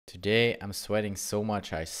Today I'm sweating so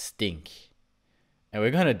much I stink. And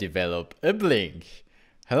we're gonna develop a blink.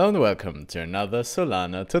 Hello and welcome to another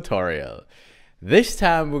Solana tutorial. This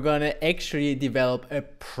time we're gonna actually develop a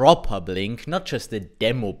proper blink, not just a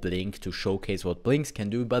demo blink to showcase what blinks can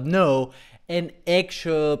do, but no, an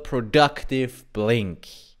actual productive blink.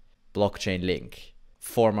 Blockchain link,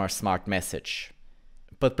 former smart message.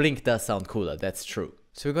 But blink does sound cooler, that's true.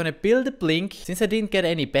 So we're gonna build a blink. Since I didn't get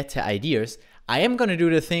any better ideas, I am gonna do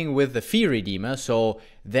the thing with the fee redeemer, so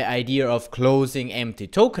the idea of closing empty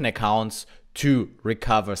token accounts to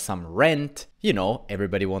recover some rent. You know,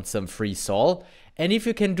 everybody wants some free sol. And if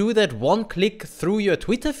you can do that one click through your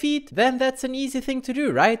Twitter feed, then that's an easy thing to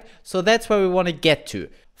do, right? So that's where we wanna get to.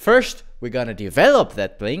 First, we're gonna develop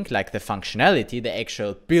that blink, like the functionality, the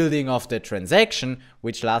actual building of the transaction,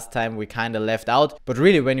 which last time we kind of left out. But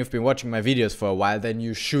really, when you've been watching my videos for a while, then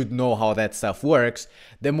you should know how that stuff works.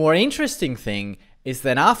 The more interesting thing is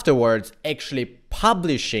then afterwards actually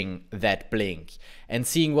publishing that blink and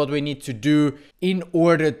seeing what we need to do in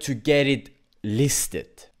order to get it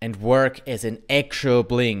listed and work as an actual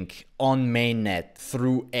blink on mainnet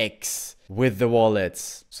through X with the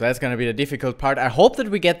wallets. So that's gonna be the difficult part. I hope that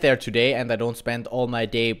we get there today and I don't spend all my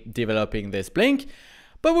day developing this blink,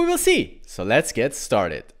 but we will see. So let's get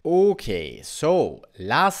started. Okay, so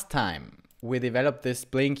last time we developed this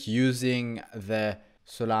blink using the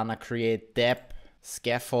Solana create dep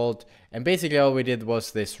scaffold, and basically all we did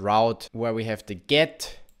was this route where we have the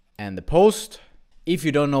get and the post. If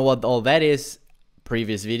you don't know what all that is,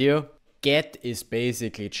 previous video. Get is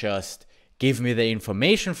basically just give me the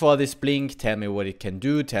information for this blink, tell me what it can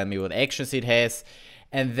do, tell me what actions it has.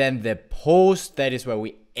 And then the post, that is where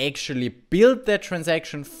we actually build that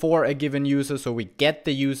transaction for a given user. So we get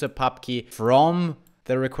the user pub key from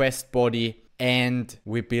the request body and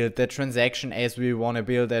we build the transaction as we want to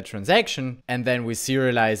build that transaction. And then we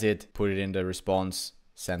serialize it, put it in the response,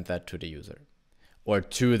 send that to the user or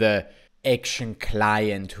to the action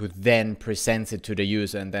client who then presents it to the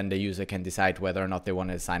user, and then the user can decide whether or not they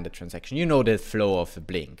want to sign the transaction. You know the flow of the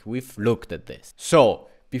blink. We've looked at this. So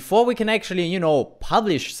before we can actually, you know,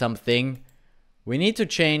 publish something, we need to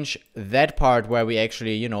change that part where we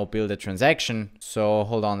actually, you know, build a transaction. So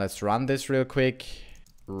hold on, let's run this real quick.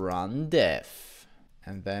 Run dev.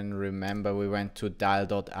 And then remember we went to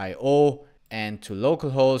dial.io and to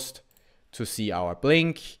localhost to see our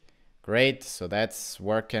blink. Great, so that's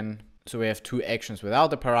working. So we have 2 actions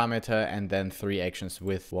without a parameter and then 3 actions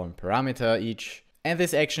with 1 parameter each. And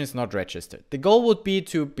this action is not registered. The goal would be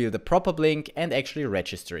to build a proper blink and actually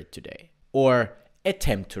register it today. Or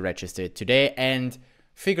attempt to register it today and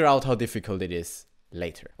figure out how difficult it is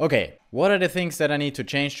later. Okay, what are the things that I need to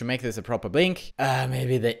change to make this a proper blink?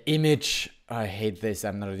 Maybe the image. I hate this,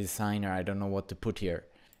 I'm not a designer, I don't know what to put here.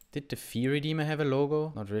 Did the fee redeemer have a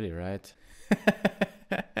logo? Not really, right?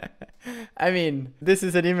 I mean, this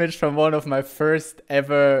is an image from one of my first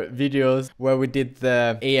ever videos where we did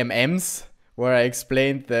the AMMs, where I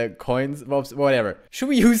explained the coins, whatever. Should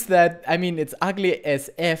we use that? I mean, it's ugly as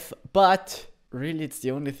F, but really it's the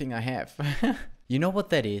only thing I have. You know what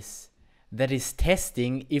that is? That is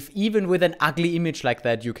testing if even with an ugly image like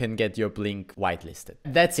that, you can get your blink whitelisted.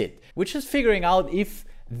 That's it. We're just figuring out if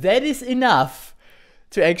that is enough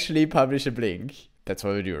to actually publish a blink. That's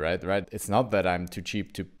what we do, right? It's not that I'm too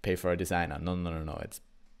cheap to pay for a designer. No. It's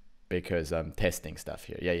because I'm testing stuff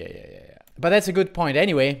here. Yeah. But that's a good point.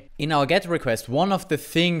 Anyway, in our GET request, one of the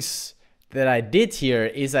things that I did here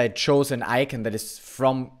is I chose an icon that is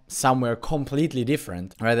from somewhere completely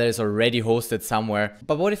different, right? That is already hosted somewhere.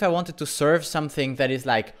 But what if I wanted to serve something that is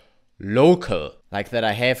like local, like that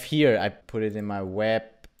I have here? I put it in my web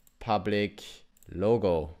public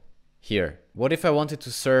logo here. What if I wanted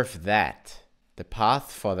to serve that? The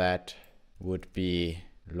path for that would be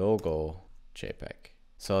logo JPEG.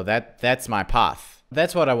 So that's my path.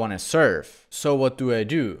 That's what I want to serve. So what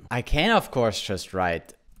do? I can of course just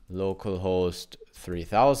write localhost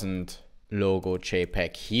 3000 logo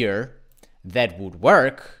JPEG here. That would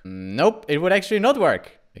work. Nope, it would actually not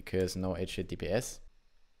work because no HTTPS.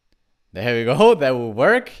 There we go, that will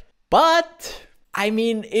work. But I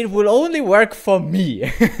mean, it will only work for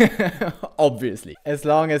me, obviously, as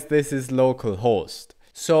long as this is localhost.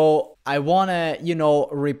 So I wanna, you know,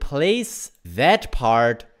 replace that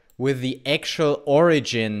part with the actual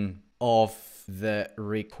origin of the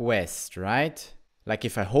request, right? Like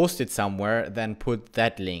if I host it somewhere, then put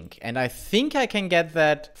that link. And I think I can get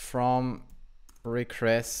that from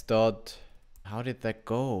request. How did that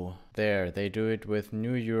go? There, they do it with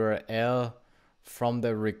new URL from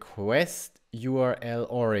the request URL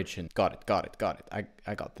origin. Got it.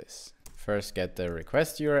 I got this. First get the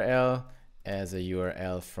request URL, as a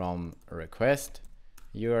URL from request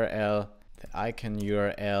URL. The icon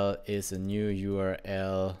URL is a new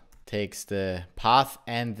URL, takes the path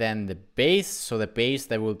and then the base. So the base,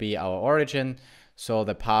 that will be our origin. So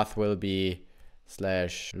the path will be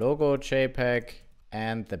 /logo JPEG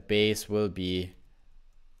and the base will be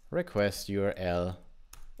request URL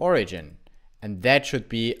origin. And that should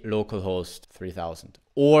be localhost 3000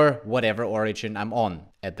 or whatever origin I'm on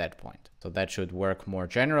at that point. So that should work more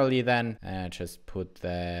generally then. And just put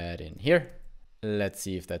that in here. Let's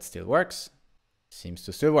see if that still works. Seems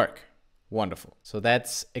to still work. Wonderful. So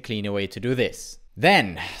that's a cleaner way to do this.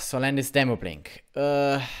 Then Solandy's demo blink.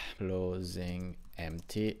 Closing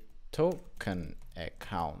empty token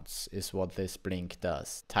accounts is what this blink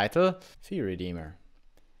does. Title, fee redeemer.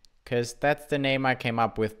 Because that's the name I came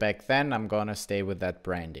up with back then. I'm gonna stay with that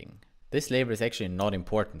branding. This label is actually not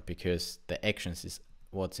important because the actions is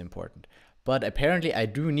what's important. But apparently I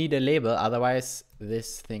do need a label, otherwise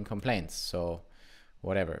this thing complains. So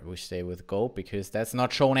whatever, we stay with go because that's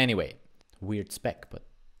not shown anyway. Weird spec, but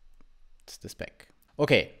it's the spec.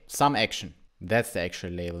 Okay, some action. That's the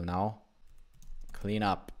actual label now. Clean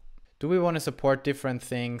up. Do we want to support different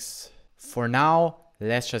things? For now,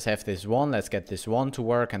 let's just have this one. Let's get this one to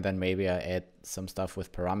work and then maybe I add some stuff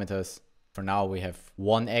with parameters. For now, we have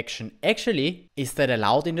one action. Actually, is that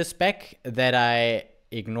allowed in the spec that I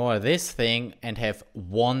ignore this thing and have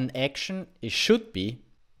one action? It should be,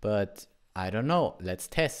 but I don't know. Let's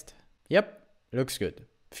test. Yep, looks good.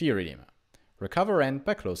 Fee redeemer. Recover rent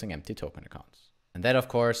by closing empty token accounts. And that, of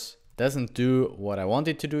course, doesn't do what I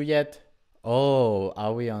wanted to do yet. Oh,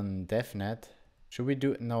 are we on DevNet? Should we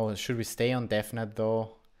do, no, should we stay on DevNet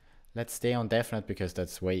though? Let's stay on DevNet because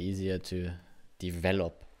that's way easier to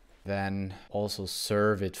develop than also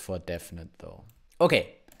serve it for DevNet though.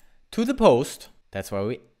 Okay, to the post. That's why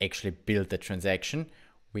we actually build the transaction.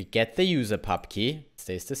 We get the user pub key,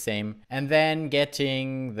 stays the same. And then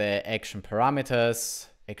getting the action parameters.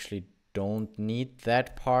 Actually don't need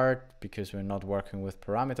that part because we're not working with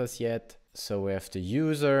parameters yet. So we have the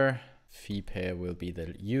user, fee payer will be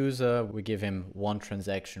the user. We give him one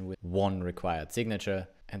transaction with one required signature.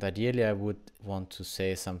 And ideally I would want to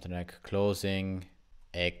say something like closing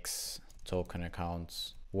X token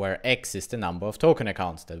accounts, where X is the number of token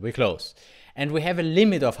accounts that we close. And we have a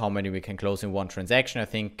limit of how many we can close in one transaction. I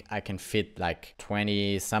think I can fit like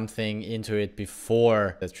 20 something into it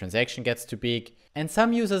before the transaction gets too big. And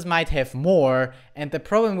some users might have more. And the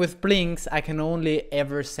problem with blinks, I can only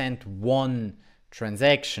ever send one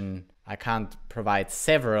transaction. I can't provide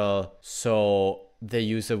several. So the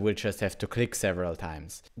user will just have to click several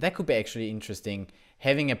times. That could be actually interesting.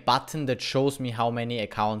 Having a button that shows me how many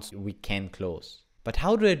accounts we can close. But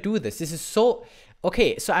how do I do this? This is so...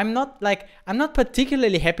 Okay, so I'm not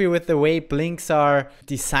particularly happy with the way blinks are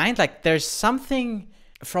designed. Like there's something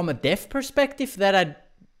from a dev perspective that I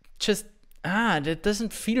just, that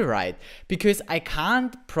doesn't feel right. Because I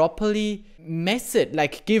can't properly message,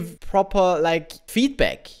 like give proper like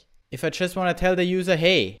feedback. If I just want to tell the user,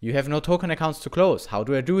 hey, you have no token accounts to close. How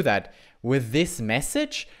do I do that? With this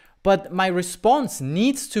message? But my response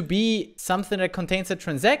needs to be something that contains a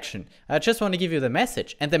transaction. I just want to give you the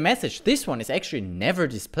message. And the message, this one is actually never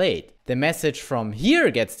displayed. The message from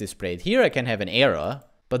here gets displayed. Here I can have an error,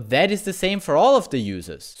 but that is the same for all of the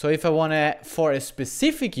users. So if I want to, for a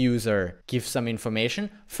specific user, give some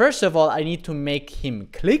information, first of all, I need to make him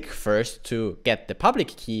click first to get the public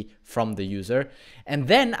key from the user. And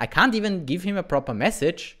then I can't even give him a proper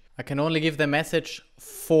message. I can only give the message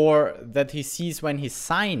for that he sees when he's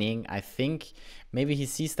signing. I think maybe he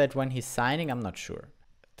sees that when he's signing. I'm not sure.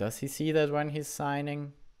 Does he see that when he's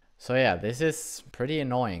signing? So yeah, this is pretty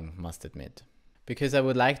annoying, must admit. Because I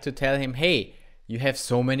would like to tell him, hey, you have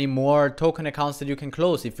so many more token accounts that you can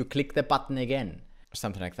close if you click the button again. Or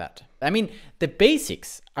something like that. I mean, the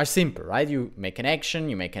basics are simple, right? You make an action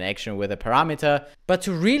with a parameter, but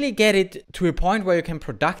to really get it to a point where you can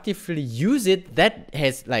productively use it, that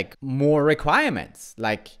has like more requirements.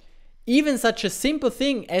 Like even such a simple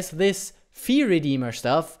thing as this fee redeemer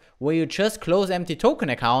stuff, where you just close empty token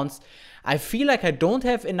accounts, I feel like I don't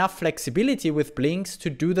have enough flexibility with blinks to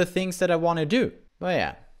do the things that I want to do. But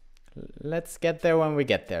yeah, let's get there when we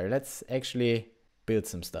get there. Let's actually build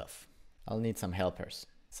some stuff. I'll need some helpers.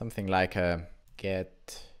 Something like a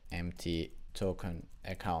get empty token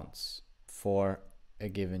accounts for a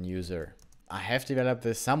given user. I have developed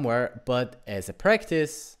this somewhere, but as a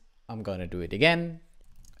practice, I'm gonna do it again.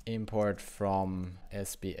 Import from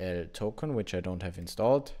SBL token, which I don't have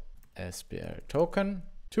installed. SBL token.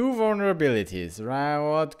 2 vulnerabilities, right?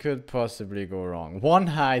 What could possibly go wrong? 1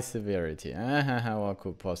 high severity. What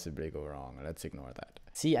could possibly go wrong? Let's ignore that.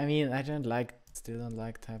 See, I mean, still don't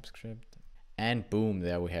like TypeScript. And boom,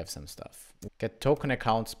 there we have some stuff. Get token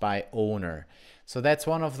accounts by owner. So that's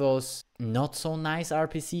one of those not so nice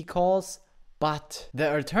RPC calls. But the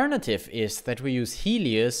alternative is that we use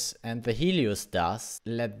Helios, and the Helios does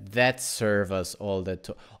let that serve us all the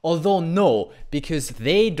although no, because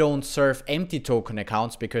they don't serve empty token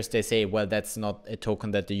accounts because they say, well, that's not a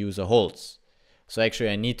token that the user holds. So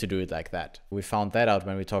actually I need to do it like that. We found that out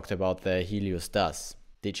when we talked about the Helios does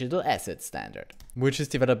digital asset standard, which is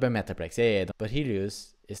developed by Metaplex. Yeah, but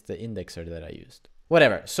Helios is the indexer that I used.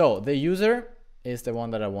 Whatever. So the user is the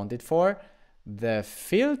one that I want it for. The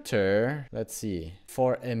filter, let's see,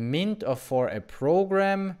 for a mint or for a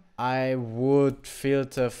program, I would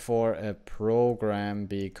filter for a program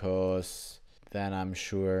because then I'm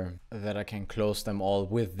sure that I can close them all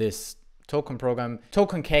with this token program.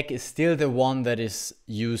 Token keg is still the one that is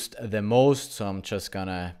used the most, so I'm just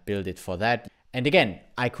gonna build it for that. And again,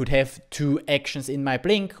 I could have 2 actions in my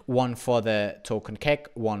Blink, one for the token keg,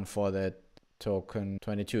 one for the token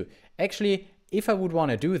 22. Actually, if I would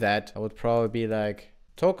want to do that, I would probably be like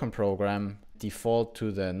token program, default to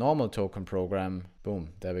the normal token program.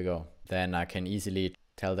 Boom, there we go. Then I can easily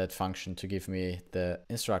tell that function to give me the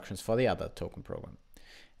instructions for the other token program.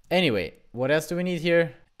 Anyway, what else do we need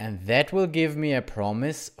here? And that will give me a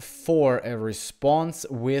promise for a response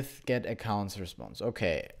with get accounts response.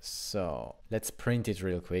 Okay, so let's print it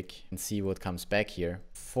real quick and see what comes back here.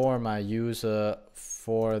 For my user,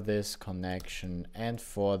 for this connection, and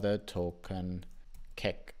for the token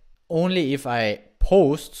keg. Only if I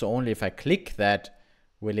post, so only if I click that,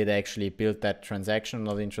 will it actually build that transaction. I'm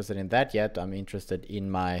not interested in that yet. I'm interested in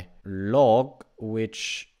my log,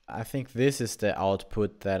 which I think this is the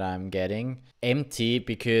output that I'm getting. Empty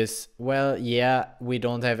because, well, yeah, we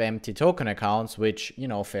don't have empty token accounts, which, you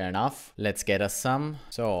know, fair enough. Let's get us some.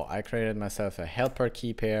 So I created myself a helper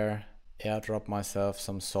key pair, airdrop myself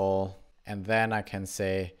some sol, and then I can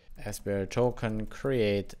say Asperger token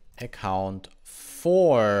create account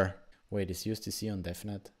for, wait, is USDC on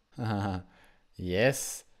DevNet?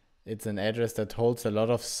 Yes, it's an address that holds a lot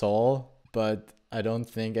of sol, but I don't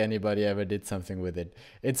think anybody ever did something with it.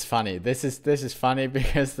 It's funny. This is funny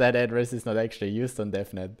because that address is not actually used on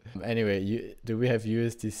DevNet. Anyway, do we have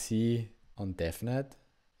USDC on DevNet?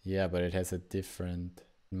 Yeah, but it has a different,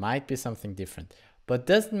 might be something different. But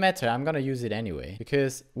doesn't matter, I'm gonna use it anyway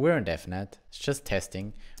because we're on DevNet. It's just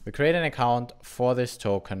testing. We create an account for this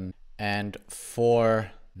token and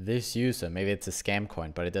for this user. Maybe it's a scam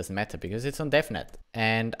coin, but it doesn't matter because it's on DevNet.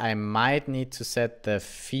 And I might need to set the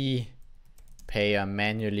fee payer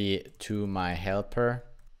manually to my helper.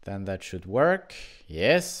 Then that should work.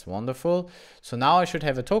 Yes, wonderful. So now I should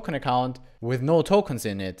have a token account with no tokens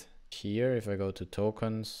in it. Here, if I go to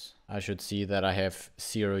tokens, I should see that I have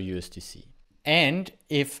 0 USDC. And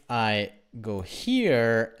if I go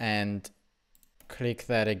here and click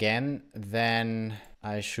that again, then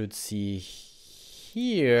I should see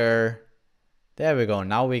here, there we go.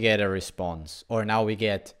 Now we get a response, or now we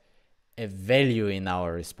get a value in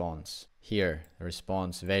our response. Here,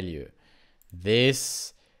 response value.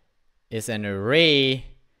 This is an array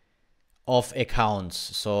of accounts.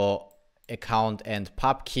 So account and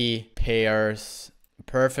pub key pairs.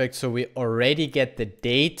 Perfect. So we already get the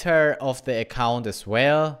data of the account as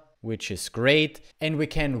well, which is great. And we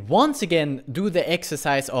can once again do the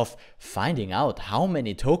exercise of finding out how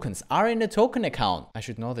many tokens are in a token account. I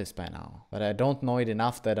should know this by now, but I don't know it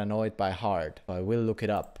enough that I know it by heart. I will look it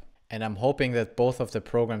up. And I'm hoping that both of the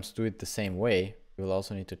programs do it the same way. We'll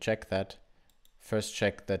also need to check that. First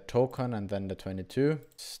check the token and then the 22.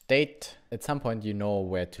 State, at some point you know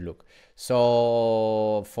where to look.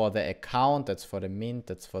 So for the account, that's for the mint,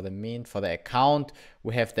 that's for the mint. For the account,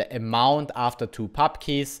 we have the amount after 2 pub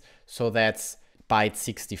keys. So that's byte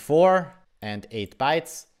 64 and 8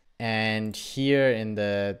 bytes. And here in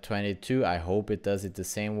the 22, I hope it does it the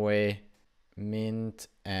same way. Mint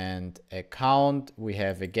and account, we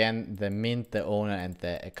have again the mint, the owner, and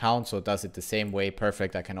the account, so it does it the same way.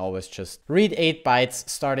 Perfect. I can always just read 8 bytes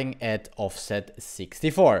starting at offset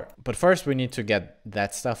 64. But first we need to get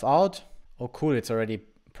that stuff out. Oh cool, it's already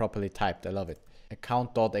properly typed. I love it.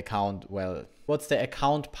 Account.account. Well, what's the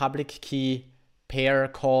account public key pair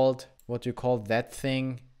called? What do you call that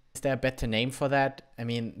thing? Is there a better name for that? I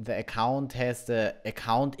mean, the account has the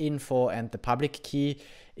account info and the public key.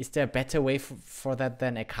 Is there a better way for that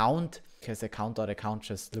than account? Because account.account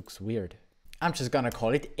just looks weird. I'm just gonna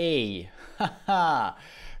call it A. Haha,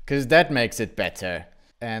 because that makes it better.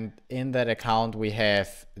 And in that account, we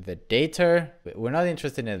have the data. We're not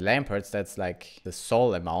interested in the lamperts. That's like the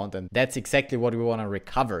sol amount. And that's exactly what we want to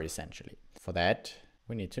recover, essentially. For that,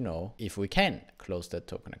 we need to know if we can close that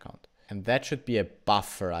token account. And that should be a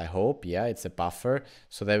buffer, I hope. Yeah, it's a buffer.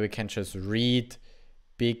 So that we can just read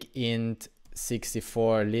big int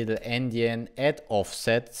 64 little endian at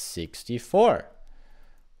offset 64.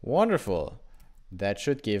 Wonderful. That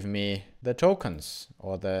should give me the tokens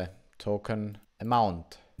or the token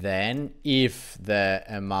amount. Then if the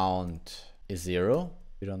amount is 0,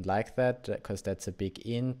 we don't like that because that's a big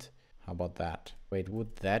int. How about that? Wait,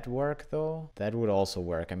 would that work though? That would also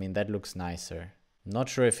work. I mean, that looks nicer. Not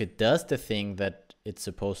sure if it does the thing that it's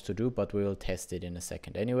supposed to do, but we will test it in a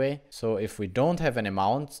second anyway. So if we don't have an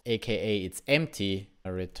amount, aka it's empty, I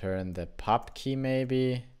return the pub key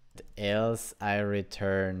maybe. Else I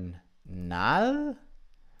return null.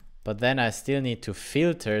 But then I still need to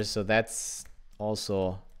filter, so that's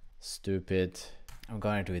also stupid. I'm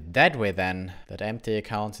gonna do it that way then. That empty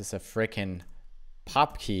accounts is a freaking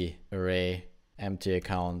pub key array. Empty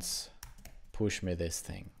accounts, push me this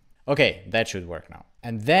thing. Okay, that should work now.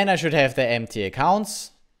 And then I should have the empty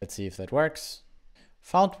accounts. Let's see if that works.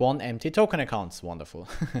 Found one empty token accounts, wonderful.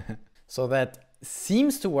 So that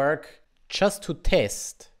seems to work just to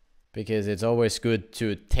test, because it's always good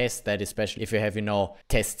to test that, especially if you have,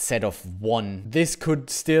 test set of 1. This could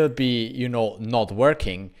still be, not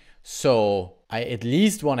working. So I at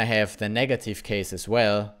least want to have the negative case as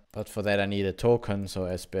well. But for that I need a token. So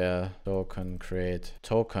SBL token create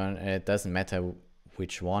token, and it doesn't matter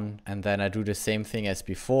which one. And then I do the same thing as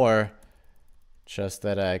before, just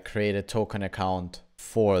that I create a token account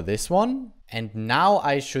for this one. And now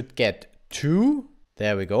I should get 2.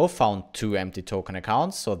 There we go, found 2 empty token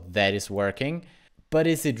accounts, so that is working. But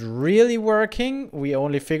is it really working? We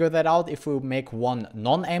only figure that out if we make one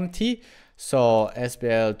non-empty. So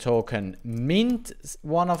SBL token mint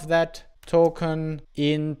one of that token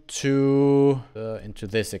into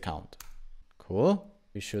this account. Cool.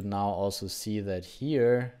 We should now also see that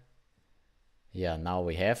here. Yeah, now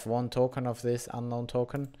we have 1 token of this unknown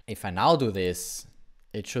token. If I now do this,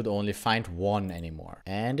 it should only find 1 anymore.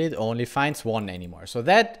 And it only finds 1 anymore. So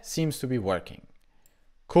that seems to be working.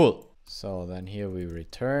 Cool. So then here we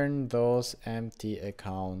return those empty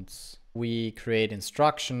accounts. We create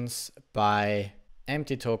instructions by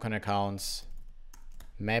empty token accounts,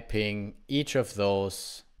 mapping each of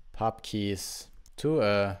those pub keys to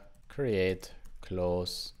a create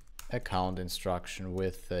close account instruction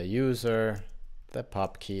with the user, the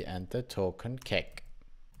pub key, and the token keg.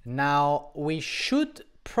 Now we should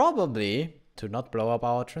probably, to not blow up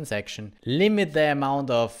our transaction, limit the amount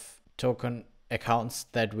of token accounts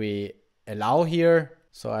that we allow here.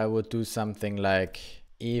 So I would do something like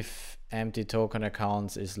if empty token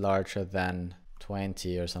accounts is larger than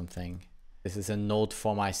 20 or something. This is a note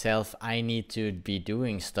for myself. I need to be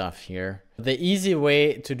doing stuff here. The easy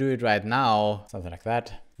way to do it right now, something like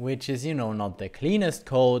that, which is, not the cleanest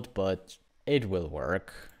code, but it will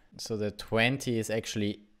work. So the 20 is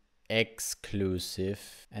actually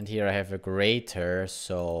exclusive. And here I have a greater,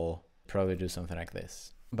 so probably do something like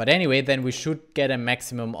this. But anyway, then we should get a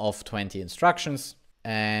maximum of 20 instructions.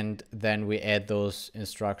 And then we add those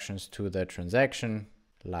instructions to the transaction,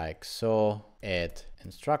 like so. Add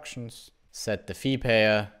instructions, set the fee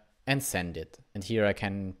pair, and send it. And here I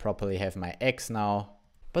can properly have my X now.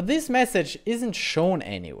 But this message isn't shown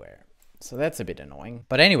anywhere. So that's a bit annoying.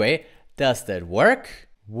 But anyway, does that work?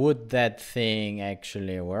 Would that thing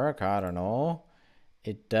actually work? I don't know.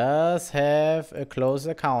 It does have a close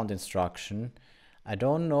account instruction. I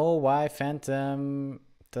don't know why Phantom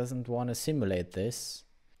doesn't want to simulate this.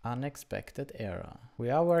 Unexpected error. We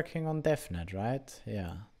are working on DevNet, right?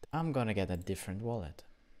 Yeah. I'm gonna get a different wallet.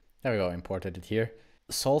 There we go, imported it here.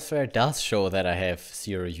 Solfare does show that I have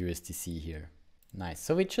 0 USDC here. Nice.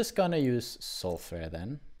 So we're just gonna use Solfare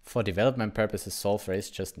then. For development purposes, Solfare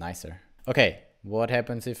is just nicer. Okay, what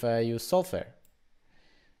happens if I use Solfare?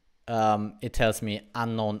 It tells me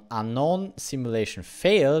unknown, simulation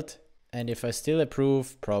failed. And if I still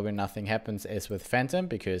approve, probably nothing happens as with Phantom,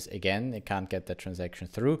 because again, it can't get the transaction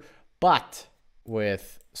through. But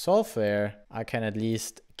with Solfare, I can at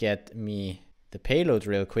least get me the payload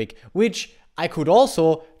real quick, which I could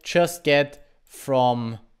also just get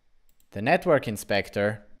from the network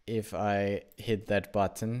inspector if I hit that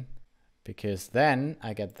button, because then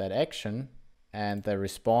I get that action and the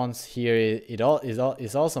response here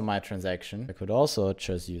is also my transaction. I could also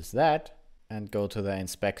just use that and go to the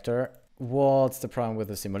inspector. What's the problem with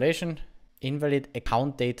the simulation? Invalid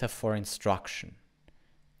account data for instruction.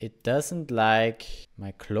 It doesn't like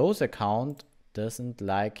my close account, doesn't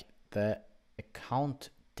like the account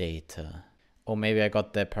data. Oh, maybe I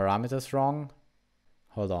got the parameters wrong.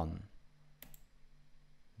 Hold on.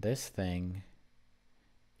 This thing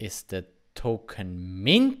is the token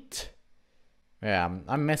mint. Yeah,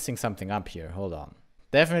 I'm messing something up here. Hold on.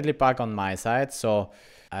 Definitely bug on my side. So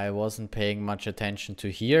I wasn't paying much attention to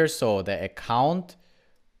here. So the account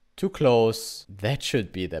to close, that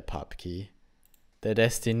should be the pub key. The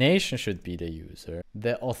destination should be the user.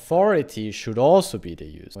 The authority should also be the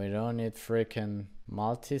user. We don't need freaking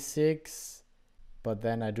multi-sigs, but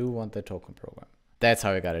then I do want the token program. That's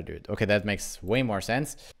how we gotta do it. Okay, that makes way more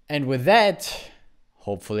sense. And with that,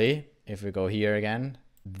 hopefully, if we go here again,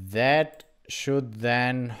 that should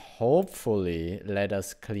then hopefully let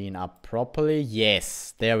us clean up properly.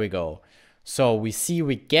 Yes, there we go. So we see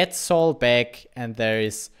we get Sol back and there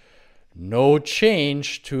is no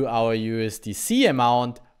change to our USDC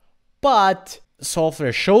amount, but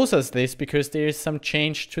software shows us this because there is some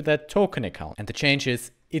change to that token account. And the change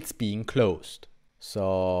is it's being closed.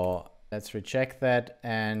 So let's recheck that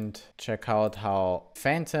and check out how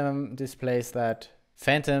Phantom displays that.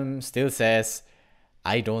 Phantom still says,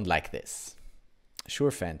 I don't like this.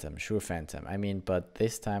 Sure, Phantom, sure, Phantom. I mean, but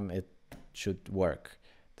this time it should work.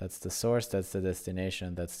 That's the source, that's the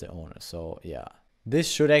destination, that's the owner. So yeah.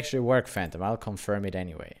 This should actually work, Phantom. I'll confirm it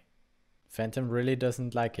anyway. Phantom really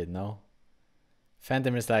doesn't like it, no?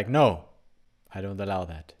 Phantom is like, no, I don't allow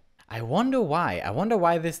that. I wonder why. I wonder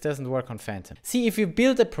why this doesn't work on Phantom. See, if you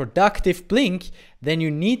build a productive blink, then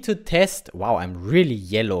you need to test. Wow, I'm really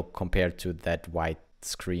yellow compared to that white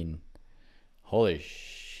screen. Holy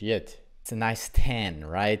shit. It's a nice tan,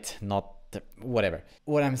 right? Not whatever.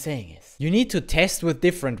 What I'm saying is, you need to test with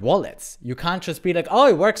different wallets. You can't just be like, oh,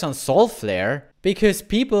 it works on Solflare, because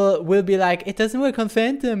people will be like, it doesn't work on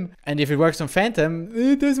Phantom. And if it works on Phantom,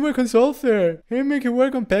 it doesn't work on Solflare. Can you make it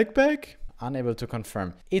work on Backpack? Unable to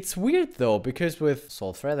confirm. It's weird though, because with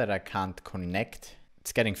Solflare that I can't connect,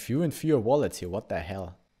 it's getting fewer and fewer wallets here. What the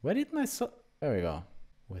hell? Where did my there we go.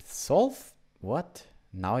 With Solf, what?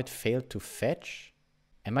 Now it failed to fetch?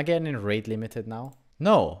 Am I getting rate limited now?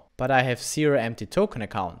 No, but I have 0 empty token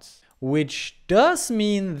accounts, which does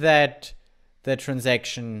mean that the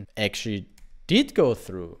transaction actually did go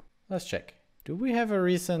through. Let's check. Do we have a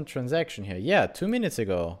recent transaction here? Yeah, 2 minutes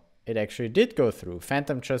ago, it actually did go through.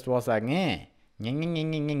 Phantom just was like, nyeh, nyeh, nyeh, nyeh,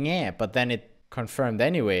 nyeh, nyeh, but then it confirmed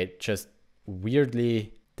anyway. It just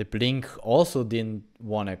weirdly, the blink also didn't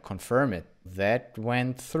want to confirm it. That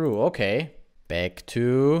went through. Okay, back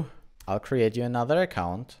to, I'll create you another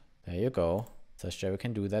account. There you go. Such that we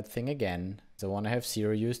can do that thing again. So I want to have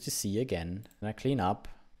 0 USDC again. And I clean up.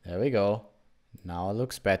 There we go. Now it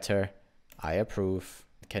looks better. I approve.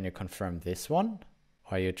 Can you confirm this one?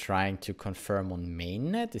 Are you trying to confirm on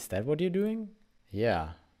mainnet? Is that what you're doing?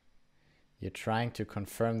 Yeah. You're trying to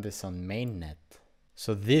confirm this on mainnet.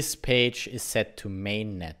 So this page is set to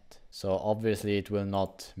mainnet. So obviously it will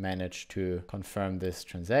not manage to confirm this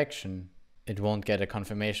transaction. It won't get a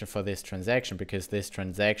confirmation for this transaction because this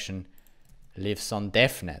transaction lives on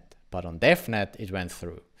DevNet, but on DevNet it went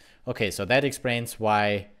through. Okay, so that explains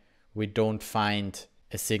why we don't find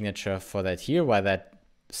a signature for that here, why that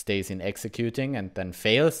stays in executing and then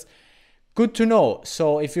fails. Good to know.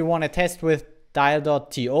 So if you want to test with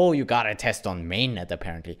dial.to, you gotta test on mainnet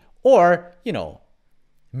apparently, or, you know,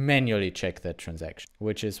 manually check that transaction,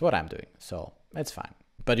 which is what I'm doing. So that's fine.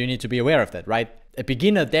 But you need to be aware of that, right? A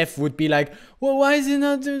beginner dev would be like, well, why is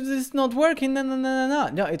this not working?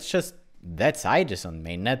 No, it's just that site is on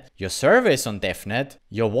mainnet, your server is on DevNet,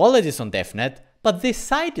 your wallet is on DevNet, but this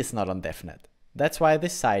site is not on DevNet. That's why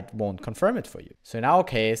this site won't confirm it for you. So in our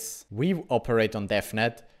case, we operate on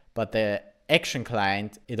DevNet, but the action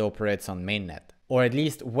client, it operates on mainnet. Or at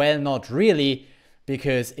least, well, not really,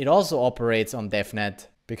 because it also operates on DevNet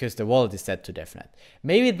because the wallet is set to DevNet.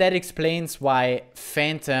 Maybe that explains why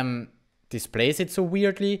Phantom displays it so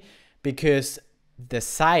weirdly, because the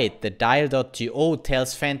site, the dial.to,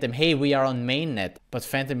 tells Phantom, hey, we are on mainnet, but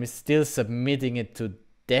Phantom is still submitting it to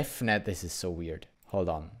DevNet. This is so weird. Hold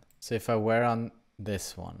on. So if I were on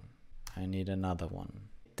this one, I need another one.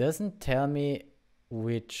 It doesn't tell me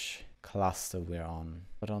which cluster we're on.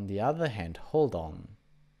 But on the other hand, hold on.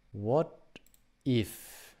 What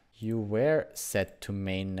if you were set to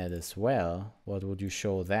mainnet as well? What would you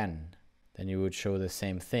show then? Then you would show the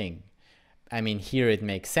same thing. I mean, here it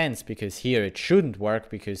makes sense because here it shouldn't work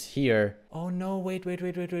because here... Oh no, wait.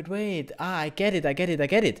 Ah, I get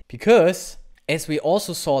it. Because, as we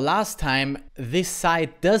also saw last time, this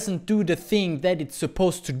site doesn't do the thing that it's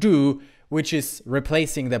supposed to do, which is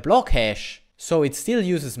replacing the block hash. So it still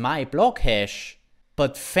uses my block hash.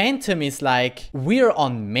 But Phantom is like, we're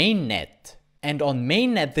on mainnet. And on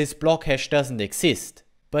mainnet, this block hash doesn't exist.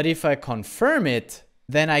 But if I confirm it,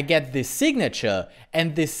 then I get this signature.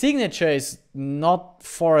 And this signature is not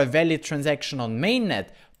for a valid transaction on mainnet,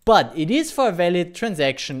 but it is for a valid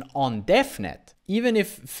transaction on DevNet. Even if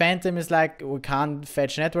Phantom is like, we can't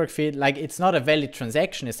fetch network feed, like it's not a valid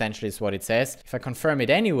transaction, essentially is what it says. If I confirm it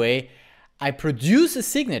anyway, I produce a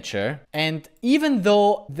signature. And even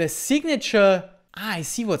though the signature, I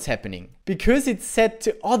see what's happening. Because it's set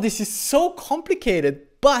to, oh, this is so complicated,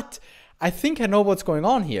 but I think I know what's going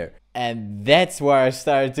on here. And that's where I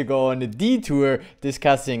started to go on a detour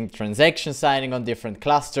discussing transaction signing on different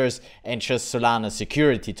clusters and just Solana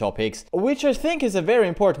security topics, which I think is a very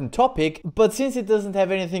important topic, but since it doesn't have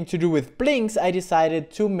anything to do with blinks, I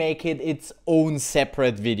decided to make it its own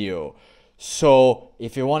separate video. So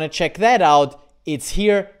if you want to check that out, it's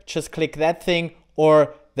here, just click that thing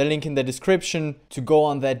or the link in the description to go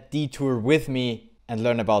on that detour with me and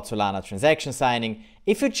learn about Solana transaction signing.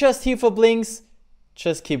 If you're just here for blinks,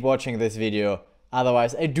 just keep watching this video.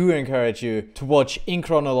 Otherwise, I do encourage you to watch in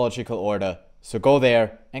chronological order. So go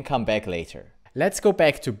there and come back later. Let's go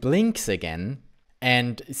back to blinks again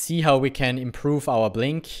and see how we can improve our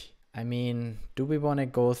blink. I mean, do we want to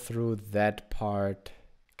go through that part?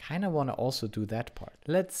 Kind of want to also do that part.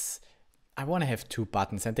 I want to have 2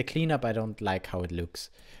 buttons, and the cleanup, I don't like how it looks.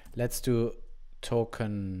 Let's do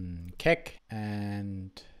token kek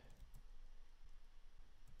and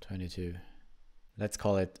 22. Let's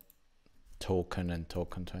call it token and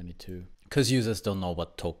token 22, because users don't know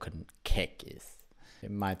what token kek is. They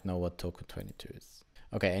might know what token 22 is.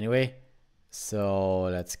 Okay, anyway, so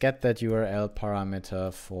let's get that URL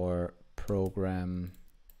parameter for program.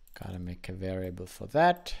 Gotta make a variable for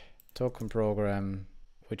that. Token program.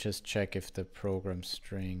 We just check if the program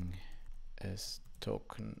string is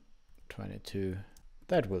token 22.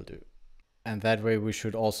 That will do. And that way we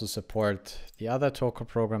should also support the other token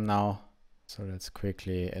program now. So let's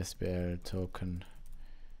quickly SBL token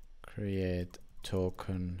create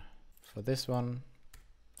token for this one,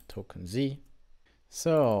 token Z.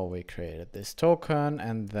 So we created this token,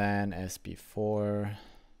 and then as before,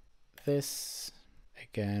 this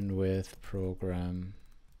again with program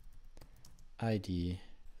ID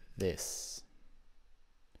this.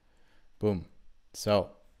 Boom. So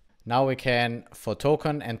now we can, for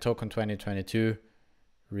token and token 2022,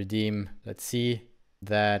 redeem. Let's see.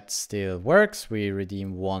 That still works. We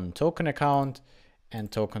redeem 1 token account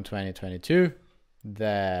and token 2022.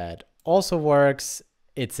 That also works.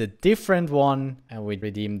 It's a different one and we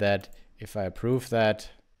redeem that. If I approve that,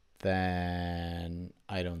 then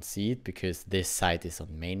I don't see it because this site is on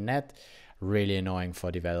mainnet. Really annoying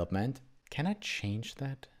for development. Can I change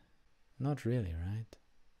that? Not really, right?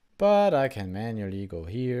 But I can manually go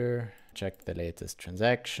here, check the latest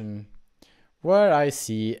transaction, where I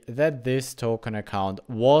see that this token account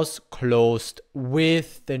was closed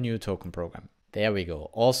with the new token program. There we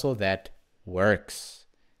go. Also that works.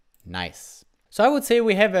 Nice. So I would say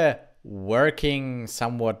we have a working,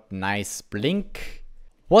 somewhat nice blink.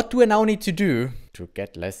 What do I now need to do to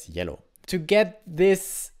get less yellow? To get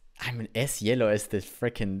this, I mean, as yellow as this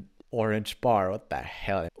freaking orange bar, what the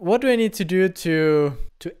hell? What do I need to do to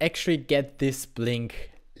actually get this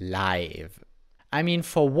blink live? I mean,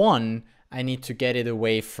 for one, I need to get it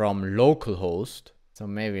away from localhost. So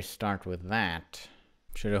maybe start with that.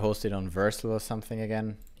 Should I host it on Versal or something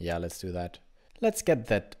again? Yeah, let's do that. Let's get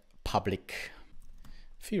that public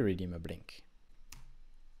fee redeemer blink.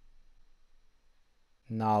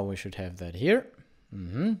 Now we should have that here.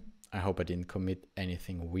 I hope I didn't commit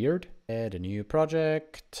anything weird. Add a new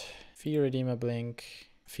project. Fee redeemer blink.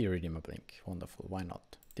 Fee redeemer blink. Wonderful. Why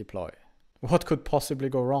not? Deploy. What could possibly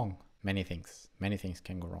go wrong? Many things. Many things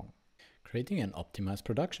can go wrong. Creating an optimized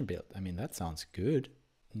production build. I mean, that sounds good.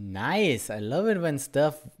 Nice. I love it when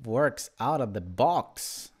stuff works out of the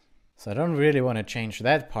box. So I don't really want to change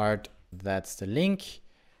that part. That's the link.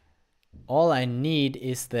 All I need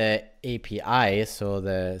is the API. So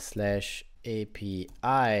the /API/action,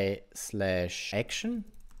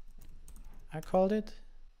 I called it.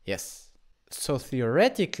 Yes. So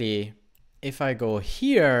theoretically, if I go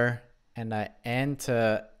here and I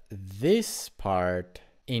enter this part,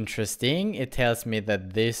 interesting, it tells me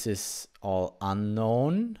that this is all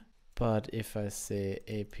unknown. But if I say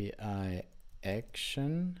API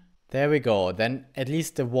action, there we go. Then at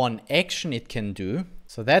least the one action it can do.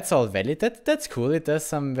 So that's all valid. That's cool. It does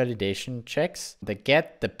some validation checks. The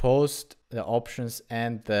get, the post, the options,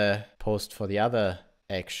 and the post for the other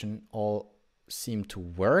action all seem to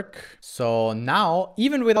work. So now,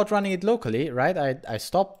 even without running it locally, right? I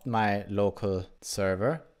stopped my local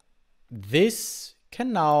server. This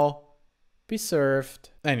can now be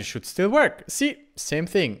served, and it should still work. See, same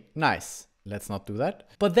thing. Nice. Let's not do that.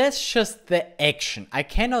 But that's just the action. I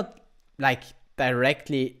cannot like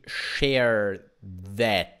directly share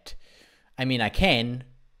that. I mean, I can.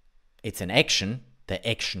 It's an action. The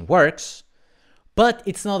action works, but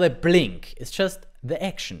it's not a blink. It's just the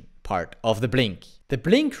action part of the blink. The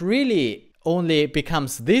blink really only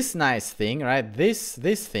becomes this nice thing, right? This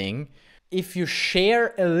thing, if you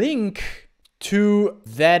share a link to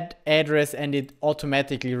that address and it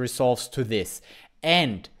automatically resolves to this.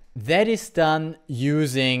 And that is done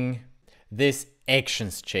using this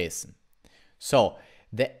actions JSON. So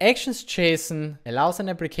the actions JSON allows an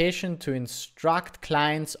application to instruct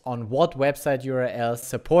clients on what website URLs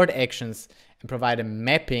support actions and provide a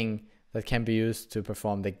mapping that can be used to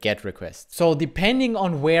perform the GET request. So depending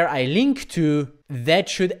on where I link to, that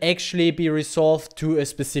should actually be resolved to a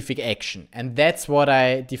specific action. And that's what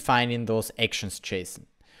I define in those actions JSON.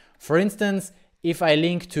 For instance, if I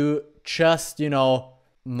link to just, you know,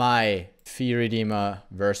 my fee redeemer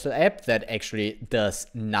Versal app that actually does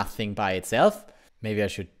nothing by itself, maybe I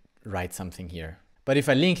should write something here. But if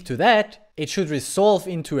I link to that, it should resolve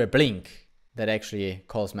into a blink that actually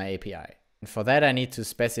calls my API. And for that, I need to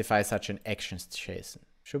specify such an actions JSON.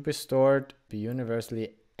 Should be stored, be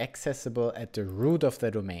universally accessible at the root of the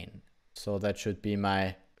domain. So that should be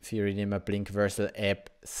my fee redeemer blink Versal app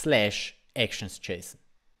 / actions JSON.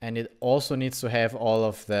 And it also needs to have all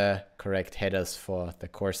of the correct headers for the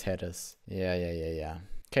course headers. Yeah.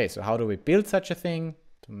 Okay, so how do we build such a thing?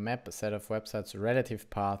 To map a set of websites' relative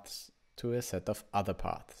paths to a set of other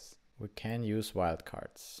paths. We can use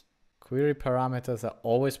wildcards. Query parameters are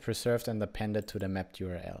always preserved and appended to the mapped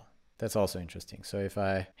URL. That's also interesting. So if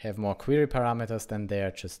I have more query parameters, then they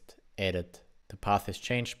are just added. The path is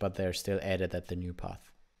changed, but they're still added at the new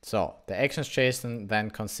path. So the actions JSON then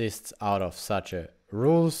consists out of such a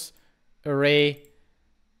rules array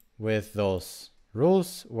with those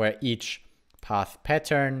rules where each path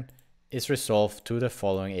pattern is resolved to the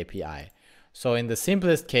following API. So in the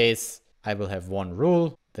simplest case, I will have one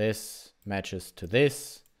rule. This matches to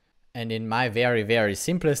this. And in my very, very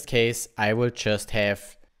simplest case, I will just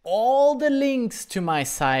have all the links to my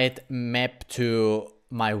site map to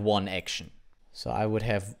my one action. So I would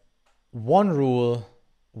have one rule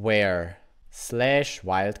where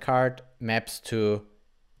 /wildcard maps to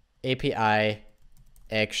API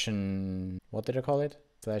action, what did I call it?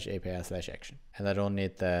 /API/action. And I don't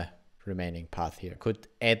need the remaining path here. Could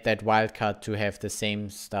add that wildcard to have the same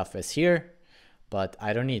stuff as here, but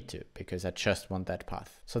I don't need to because I just want that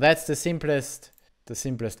path. So that's the simplest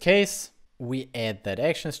case. We add that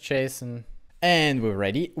actions JSON and we're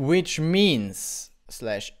ready, which means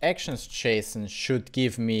 /actions JSON should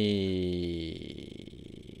give me,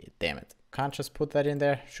 damn it, can't just put that in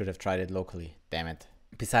there. Should have tried it locally, damn it.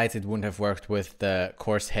 Besides, it wouldn't have worked with the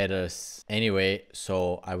course headers anyway,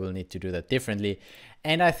 so I will need to do that differently.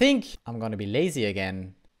 And I think I'm gonna be lazy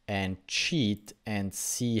again and cheat and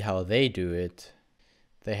see how they do it.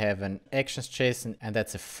 They have an actions JSON and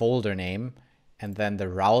that's a folder name. And then the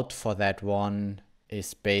route for that one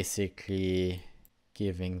is basically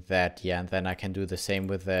giving that, yeah. And then I can do the same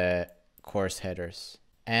with the course headers.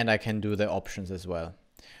 And I can do the options as well.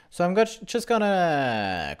 So I'm just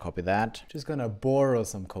gonna copy that. Just gonna borrow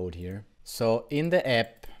some code here. So in the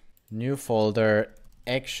app, new folder,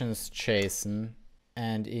 actions JSON,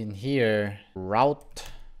 and in here, route,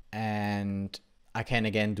 and I can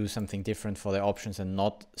again do something different for the options and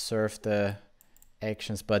not serve the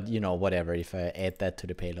actions, but you know, whatever, if I add that to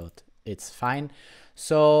the payload, it's fine.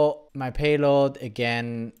 So my payload,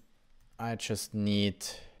 again, I just need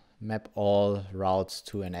map all routes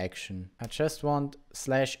to an action. I just want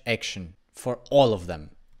 /action for all of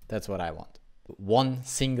them. That's what I want. One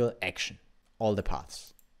single action, all the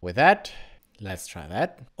paths. With that, let's try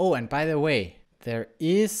that. Oh, and by the way,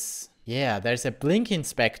 there's a blink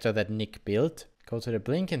inspector that Nick built. Go to the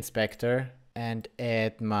blink inspector and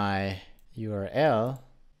add my URL.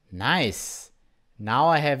 Nice. Now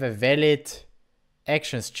I have a valid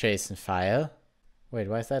actions JSON file. Wait,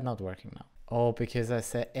 why is that not working now? Oh, because I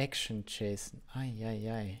said action JSON.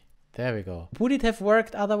 Ay. There we go. Would it have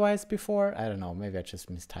worked otherwise before? I don't know. Maybe I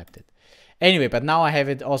just mistyped it. Anyway, but now I have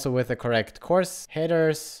it also with the correct course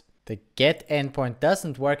headers. The get endpoint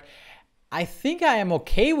doesn't work. I think I am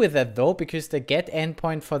okay with that though, because the get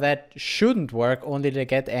endpoint for that shouldn't work. Only the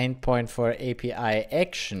get endpoint for API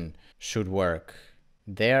action should work.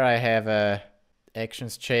 There I have a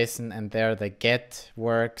actions JSON and there the get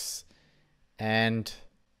works. And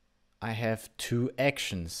I have two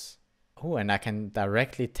actions. Oh, and I can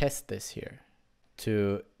directly test this here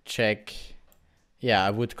to check. Yeah,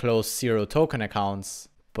 I would close 0 token accounts,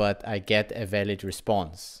 but I get a valid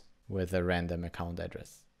response with a random account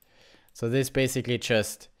address. So this basically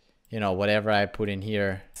just, you know, whatever I put in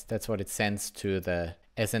here, that's what it sends to the,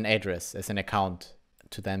 as an address, as an account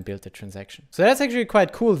to then build the transaction. So that's actually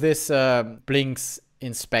quite cool. This Blinks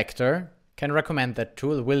inspector. Can recommend that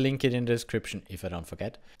tool. We'll link it in the description if I don't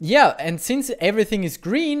forget. Yeah, and since everything is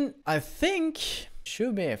green, I think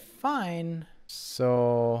should be fine.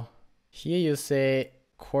 So here you say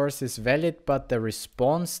course is valid, but the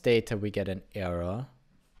response data we get an error.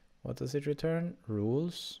 What does it return?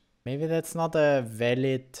 Rules. Maybe that's not a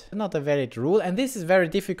valid rule. And this is very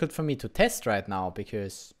difficult for me to test right now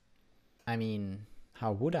because, I mean,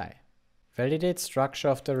 how would I? Validate structure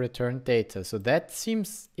of the returned data. So that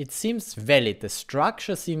seems valid. The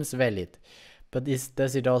structure seems valid, but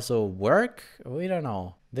does it also work? We don't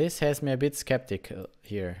know. This has me a bit skeptical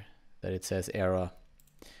here that it says error.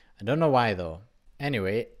 I don't know why though.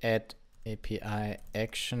 Anyway, add API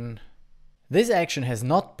action. This action has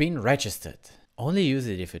not been registered. Only use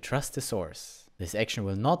it if you trust the source. This action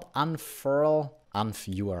will not unfurl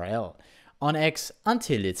URL on X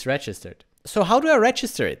until it's registered. So how do I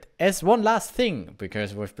register it? As one last thing,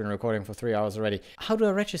 because we've been recording for 3 hours already. How do I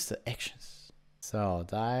register actions? So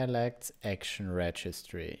dialects action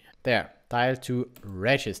registry. There, dial to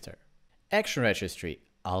register. Action registry,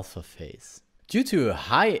 alpha phase. Due to a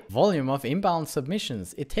high volume of inbound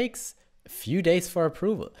submissions, it takes a few days for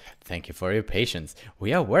approval. Thank you for your patience.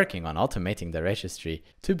 We are working on automating the registry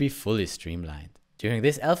to be fully streamlined. During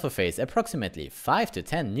this alpha phase, approximately 5 to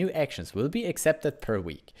 10 new actions will be accepted per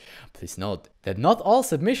week. Please note that not all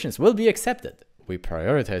submissions will be accepted. We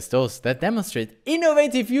prioritize those that demonstrate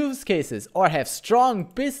innovative use cases or have strong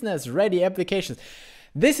business-ready applications.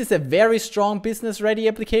 This is a very strong business-ready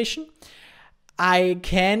application. I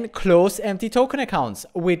can close empty token accounts,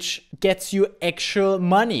 which gets you actual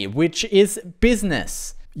money, which is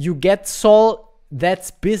business. You get SOL,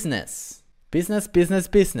 that's business. Business, business,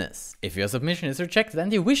 business. If your submission is rejected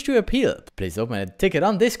and you wish to appeal, please open a ticket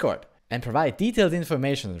on Discord and provide detailed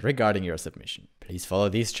information regarding your submission. Please follow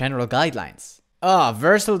these general guidelines.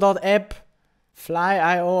 Versal.app,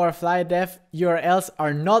 fly.io or flydev URLs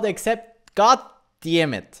are not accepted. God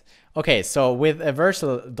damn it. Okay, so with a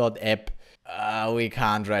versal.app, we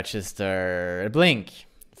can't register a Blink.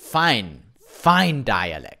 Fine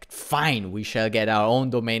dialect. Fine, we shall get our own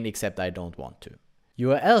domain, except I don't want to.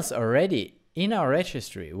 URLs already in our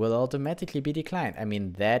registry will automatically be declined. I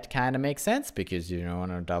mean, that kind of makes sense because you don't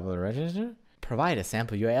want to double register. Provide a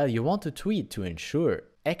sample URL you want to tweet to ensure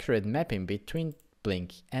accurate mapping between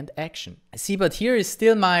Blink and action. See, but here is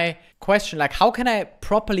still my question, like how can I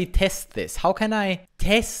properly test this? How can I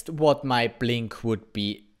test what my Blink would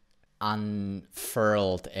be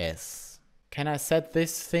unfurled as? Can I set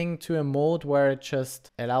this thing to a mode where it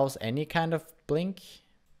just allows any kind of Blink?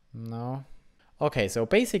 No. Okay, so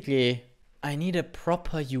basically I need a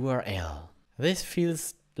proper URL. This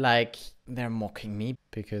feels like they're mocking me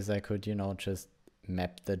because I could, you know, just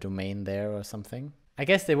map the domain there or something. I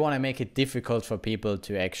guess they want to make it difficult for people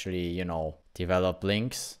to actually, you know, develop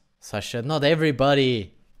Blinks such that not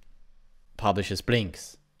everybody publishes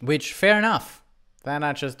Blinks, which fair enough. Then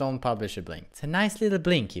I just don't publish a Blink. It's a nice little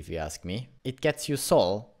Blink if you ask me. It gets you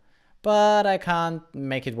SOL. But I can't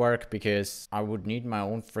make it work because I would need my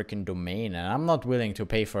own freaking domain and I'm not willing to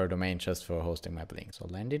pay for a domain just for hosting my Blink. So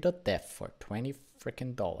solandy.dev for $20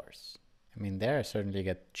 freaking. I mean, there I certainly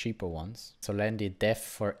get cheaper ones. Solandy.dev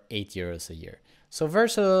for €8 a year. So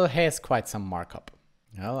Versal has quite some markup.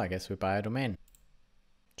 Well, I guess we buy a domain.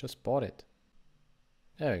 Just bought it.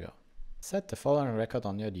 There we go. Set the following record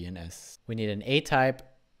on your DNS. We need an A-type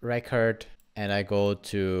record and I go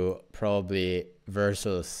to probably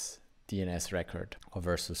Versal's DNS record or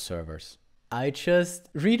Versal servers. I just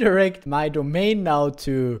redirect my domain now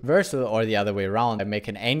to Versal or the other way around. I make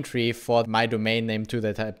an entry for my domain name to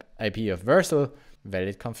the type IP of Versal.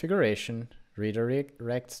 Valid configuration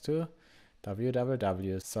redirects to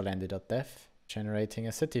www.solandy.dev. Generating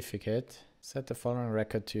a certificate. Set the following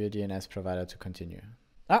record to your DNS provider to continue.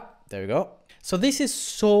 There we go. So this is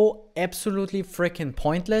so absolutely freaking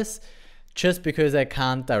pointless. Just because I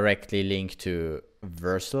can't directly link to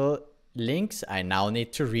Versal links, I now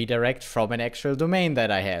need to redirect from an actual domain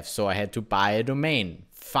that I have. So I had to buy a domain.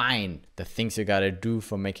 Fine. The things you gotta do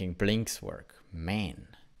for making Blinks work. Man.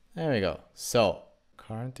 There we go. So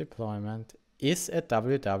current deployment is at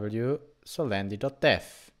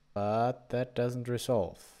www.solandy.dev. But that doesn't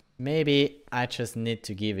resolve. Maybe I just need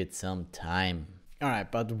to give it some time.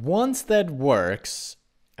 Alright, but once that works,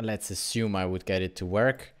 let's assume I would get it to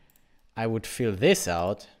work. I would fill this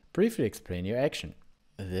out, briefly explain your action.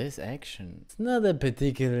 this action. It's not a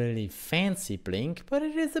particularly fancy blink, but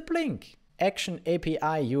it is a blink. Action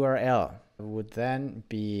API URL would then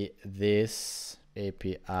be this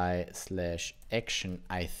API/action,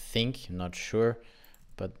 I think, not sure,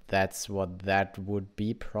 but that's what that would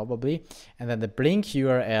be probably. And then the blink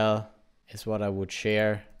URL is what I would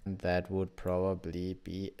share, and that would probably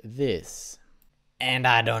be this. And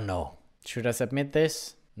I don't know. Should I submit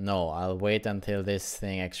this? No, I'll wait until this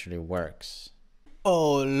thing actually works.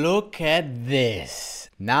 Oh, look at this.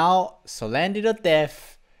 Now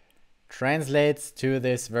solandy.dev translates to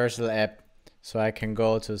this Vercel app. So I can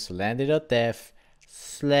go to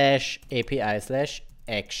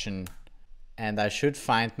solandy.dev/API/action. And I should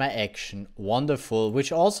find my action. Wonderful.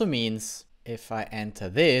 Which also means if I enter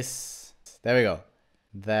this, there we go.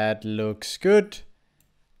 That looks good.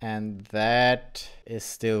 And that is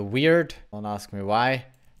still weird. Don't ask me why.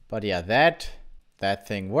 But yeah, that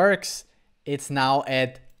thing works. It's now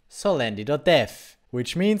at solandy.dev,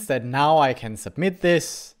 which means that now I can submit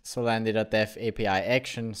this. Solandy.dev API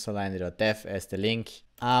action, solandy.dev as the link.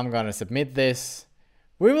 I'm gonna submit this.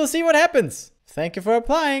 We will see what happens. Thank you for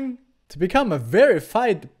applying. To become a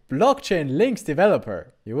verified blockchain links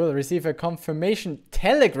developer, you will receive a confirmation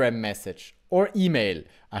Telegram message or email.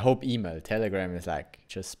 I hope email. Telegram is like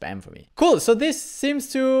just spam for me. Cool. So this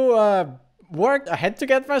seems to work. I had to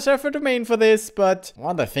get myself a domain for this, but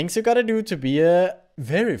one of the things you gotta do to be a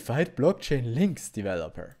verified blockchain links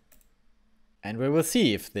developer. And we will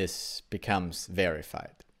see if this becomes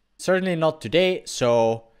verified. Certainly not today,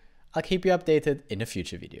 so I'll keep you updated in a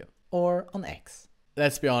future video or on X.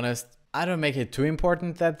 Let's be honest, I don't make it too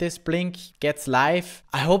important that this blink gets live.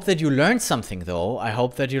 I hope that you learned something though. I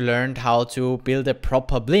hope that you learned how to build a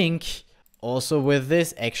proper blink. Also with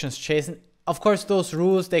this actions chasing. Of course, those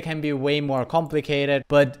rules, they can be way more complicated,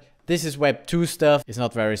 but this is Web 2 stuff. It's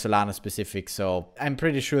not very Solana specific, so I'm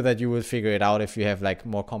pretty sure that you will figure it out if you have like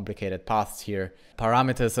more complicated paths here.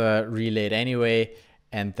 Parameters are relayed anyway,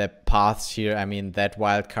 and the paths here, I mean, that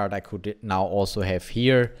wildcard I could now also have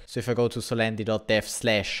here. So if I go to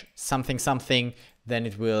solandy.dev/something something, then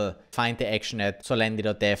it will find the action at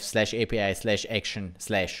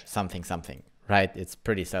solandy.dev/API/action/something something. Right? It's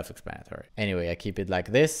pretty self-explanatory. Anyway, I keep it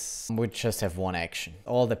like this. We just have one action.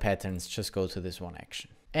 All the patterns just go to this one action.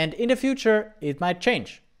 And in the future, it might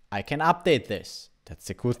change. I can update this. That's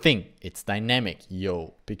a cool thing. It's dynamic,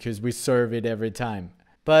 yo, because we serve it every time.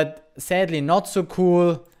 But sadly, not so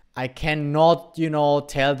cool. I cannot, you know,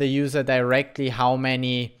 tell the user directly how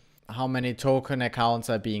many token accounts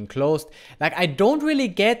are being closed. Like, I don't really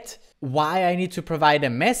get why I need to provide a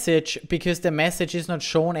message, because the message is not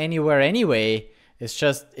shown anywhere anyway. It's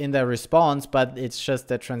just in the response, but it's just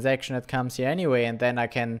the transaction that comes here anyway, and then I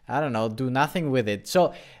can, I don't know, do nothing with it.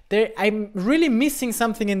 So I'm really missing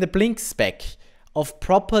something in the blink spec of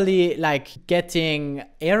properly like getting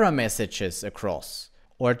error messages across,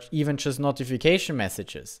 or even just notification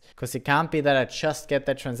messages, because it can't be that I just get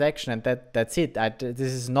that transaction and that's it. This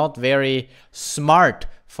is not very smart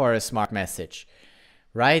for a smart message,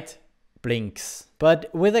 right? Blinks.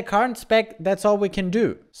 But with the current spec, that's all we can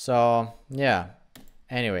do. So yeah,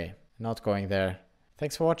 anyway, not going there.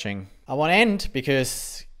 Thanks for watching. I want to end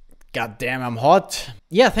because goddamn, I'm hot.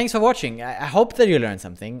 Yeah, thanks for watching. I hope that you learned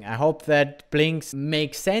something. I hope that blinks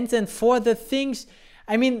make sense. And for the things,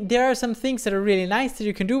 I mean, there are some things that are really nice that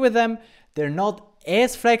you can do with them. They're not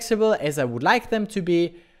as flexible as I would like them to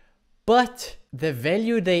be, but the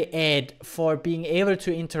value they add for being able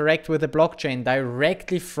to interact with the blockchain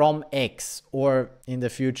directly from X, or in the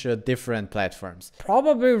future different platforms,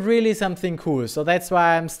 probably really something cool. So that's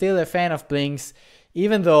why I'm still a fan of blinks,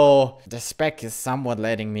 even though the spec is somewhat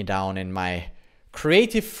letting me down in my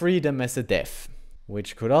creative freedom as a dev,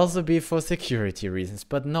 which could also be for security reasons.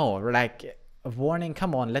 But no, like, a warning,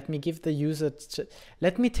 come on, let me give the user,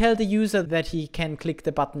 let me tell the user that he can click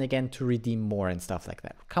the button again to redeem more and stuff like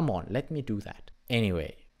that. Come on, let me do that.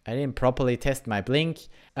 Anyway, I didn't properly test my blink.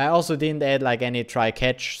 I also didn't add like any try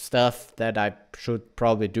catch stuff that I should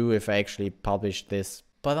probably do if I actually published this.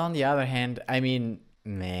 But on the other hand, I mean,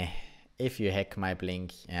 meh. If you hack my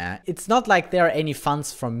blink, yeah. It's not like there are any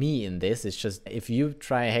funds from me in this. It's just if you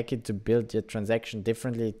try hack it to build your transaction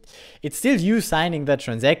differently, it's still you signing that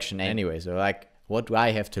transaction anyway. So like, what do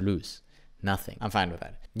I have to lose? Nothing. I'm fine with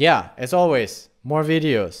that. Yeah, as always, more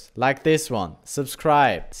videos like this one.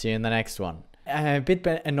 Subscribe. See you in the next one. I'm a bit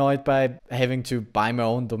annoyed by having to buy my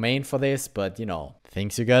own domain for this, but you know,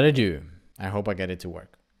 things you gotta do. I hope I get it to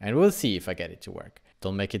work. And we'll see if I get it to work.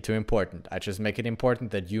 Don't make it too important. I just make it important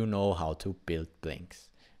that you know how to build blinks.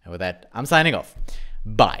 And with that, I'm signing off.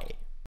 Bye.